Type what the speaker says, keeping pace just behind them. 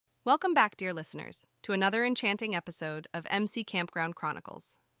Welcome back, dear listeners, to another enchanting episode of MC Campground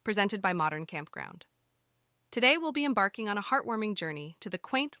Chronicles, presented by Modern Campground. Today we'll be embarking on a heartwarming journey to the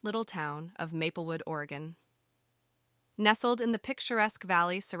quaint little town of Maplewood, Oregon. Nestled in the picturesque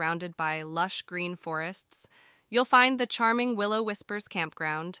valley surrounded by lush green forests, you'll find the charming Willow Whispers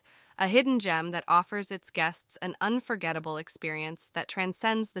Campground, a hidden gem that offers its guests an unforgettable experience that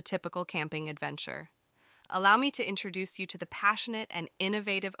transcends the typical camping adventure. Allow me to introduce you to the passionate and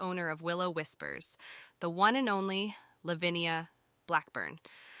innovative owner of Willow Whispers, the one and only Lavinia Blackburn.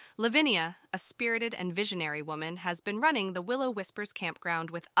 Lavinia, a spirited and visionary woman, has been running the Willow Whispers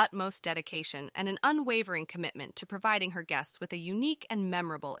Campground with utmost dedication and an unwavering commitment to providing her guests with a unique and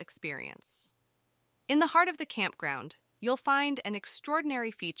memorable experience. In the heart of the campground, you'll find an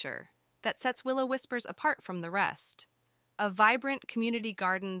extraordinary feature that sets Willow Whispers apart from the rest. A vibrant community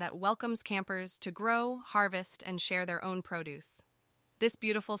garden that welcomes campers to grow, harvest, and share their own produce. This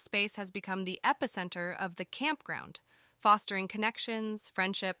beautiful space has become the epicenter of the campground, fostering connections,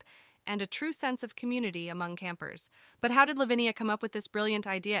 friendship, and a true sense of community among campers. But how did Lavinia come up with this brilliant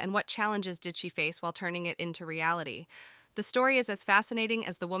idea, and what challenges did she face while turning it into reality? The story is as fascinating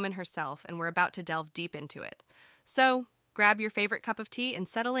as the woman herself, and we're about to delve deep into it. So, grab your favorite cup of tea and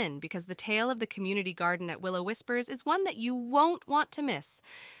settle in, because the tale of the community garden at Willow Whispers is one that you won't want to miss.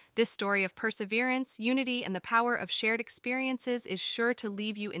 This story of perseverance, unity, and the power of shared experiences is sure to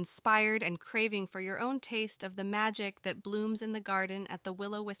leave you inspired and craving for your own taste of the magic that blooms in the garden at the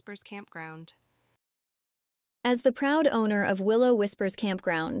Willow Whispers Campground. As the proud owner of Willow Whispers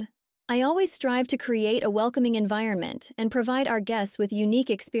Campground, I always strive to create a welcoming environment and provide our guests with unique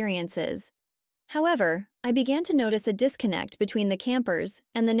experiences. However, I began to notice a disconnect between the campers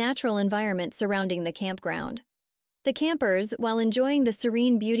and the natural environment surrounding the campground. The campers, while enjoying the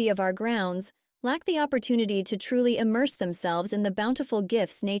serene beauty of our grounds, lack the opportunity to truly immerse themselves in the bountiful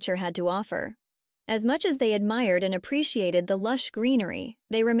gifts nature had to offer. As much as they admired and appreciated the lush greenery,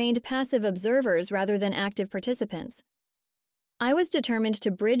 they remained passive observers rather than active participants. I was determined to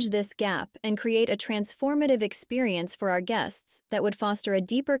bridge this gap and create a transformative experience for our guests that would foster a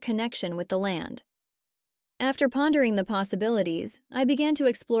deeper connection with the land. After pondering the possibilities, I began to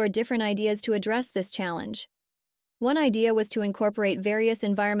explore different ideas to address this challenge. One idea was to incorporate various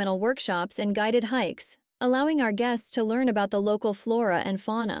environmental workshops and guided hikes, allowing our guests to learn about the local flora and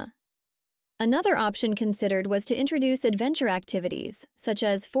fauna. Another option considered was to introduce adventure activities, such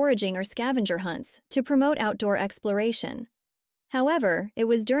as foraging or scavenger hunts, to promote outdoor exploration. However, it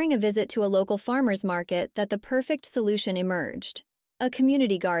was during a visit to a local farmer's market that the perfect solution emerged: a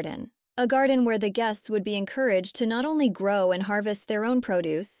community garden. A garden where the guests would be encouraged to not only grow and harvest their own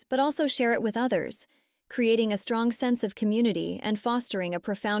produce, but also share it with others, creating a strong sense of community and fostering a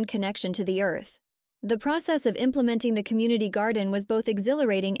profound connection to the earth. The process of implementing the community garden was both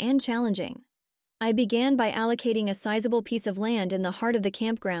exhilarating and challenging. I began by allocating a sizable piece of land in the heart of the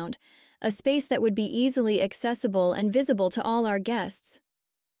campground, a space that would be easily accessible and visible to all our guests.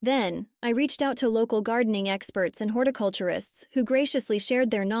 Then, I reached out to local gardening experts and horticulturists who graciously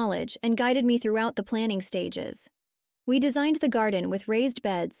shared their knowledge and guided me throughout the planning stages. We designed the garden with raised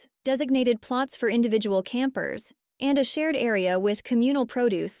beds, designated plots for individual campers, and a shared area with communal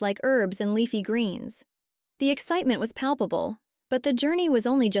produce like herbs and leafy greens. The excitement was palpable, but the journey was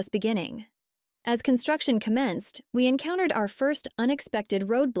only just beginning. As construction commenced, we encountered our first unexpected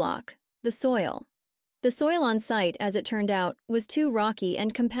roadblock: the soil. The soil on site, as it turned out, was too rocky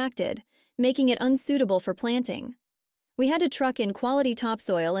and compacted, making it unsuitable for planting. We had to truck in quality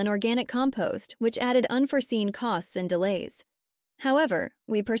topsoil and organic compost, which added unforeseen costs and delays. However,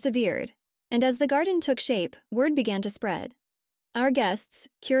 we persevered, and as the garden took shape, word began to spread. Our guests,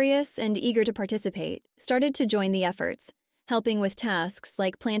 curious and eager to participate, started to join the efforts, helping with tasks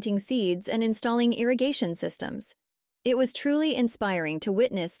like planting seeds and installing irrigation systems. It was truly inspiring to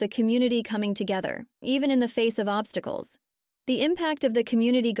witness the community coming together, even in the face of obstacles. The impact of the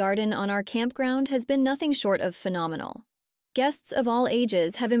community garden on our campground has been nothing short of phenomenal. Guests of all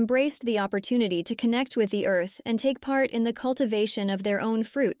ages have embraced the opportunity to connect with the earth and take part in the cultivation of their own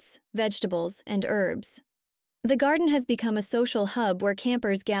fruits, vegetables, and herbs. The garden has become a social hub where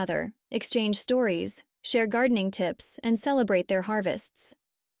campers gather, exchange stories, share gardening tips, and celebrate their harvests.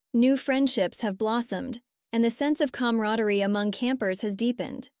 New friendships have blossomed, and the sense of camaraderie among campers has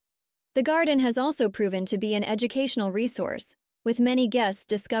deepened. The garden has also proven to be an educational resource, with many guests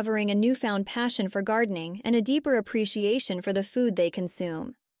discovering a newfound passion for gardening and a deeper appreciation for the food they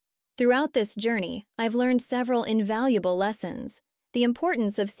consume. Throughout this journey, I've learned several invaluable lessons: the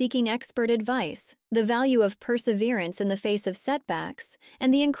importance of seeking expert advice, the value of perseverance in the face of setbacks,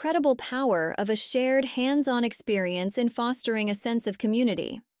 and the incredible power of a shared hands-on experience in fostering a sense of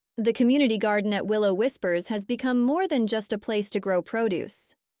community. The community garden at Willow Whispers has become more than just a place to grow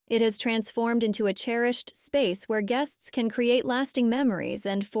produce. It has transformed into a cherished space where guests can create lasting memories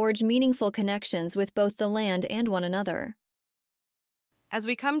and forge meaningful connections with both the land and one another. As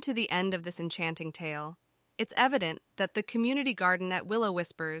we come to the end of this enchanting tale, it's evident that the community garden at Willow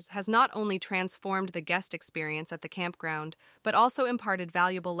Whispers has not only transformed the guest experience at the campground, but also imparted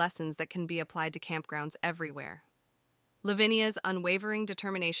valuable lessons that can be applied to campgrounds everywhere. Lavinia's unwavering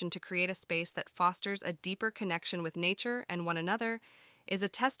determination to create a space that fosters a deeper connection with nature and one another is a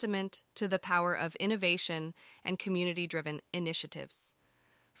testament to the power of innovation and community-driven initiatives.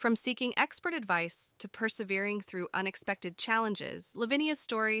 From seeking expert advice to persevering through unexpected challenges, Lavinia's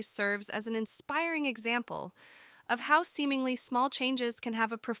story serves as an inspiring example of how seemingly small changes can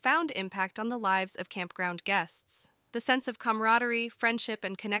have a profound impact on the lives of campground guests. The sense of camaraderie, friendship,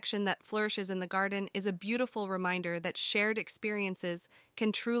 and connection that flourishes in the garden is a beautiful reminder that shared experiences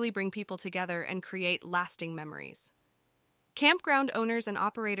can truly bring people together and create lasting memories. Campground owners and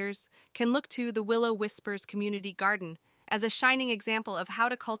operators can look to the Willow Whispers Community Garden as a shining example of how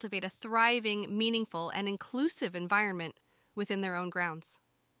to cultivate a thriving, meaningful, and inclusive environment within their own grounds.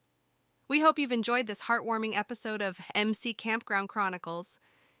 We hope you've enjoyed this heartwarming episode of MC Campground Chronicles,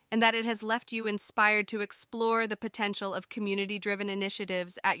 and that it has left you inspired to explore the potential of community-driven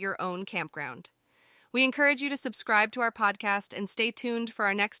initiatives at your own campground. We encourage you to subscribe to our podcast and stay tuned for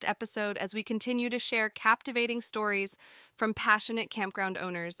our next episode as we continue to share captivating stories from passionate campground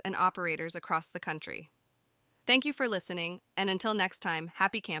owners and operators across the country. Thank you for listening, and until next time,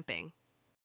 happy camping.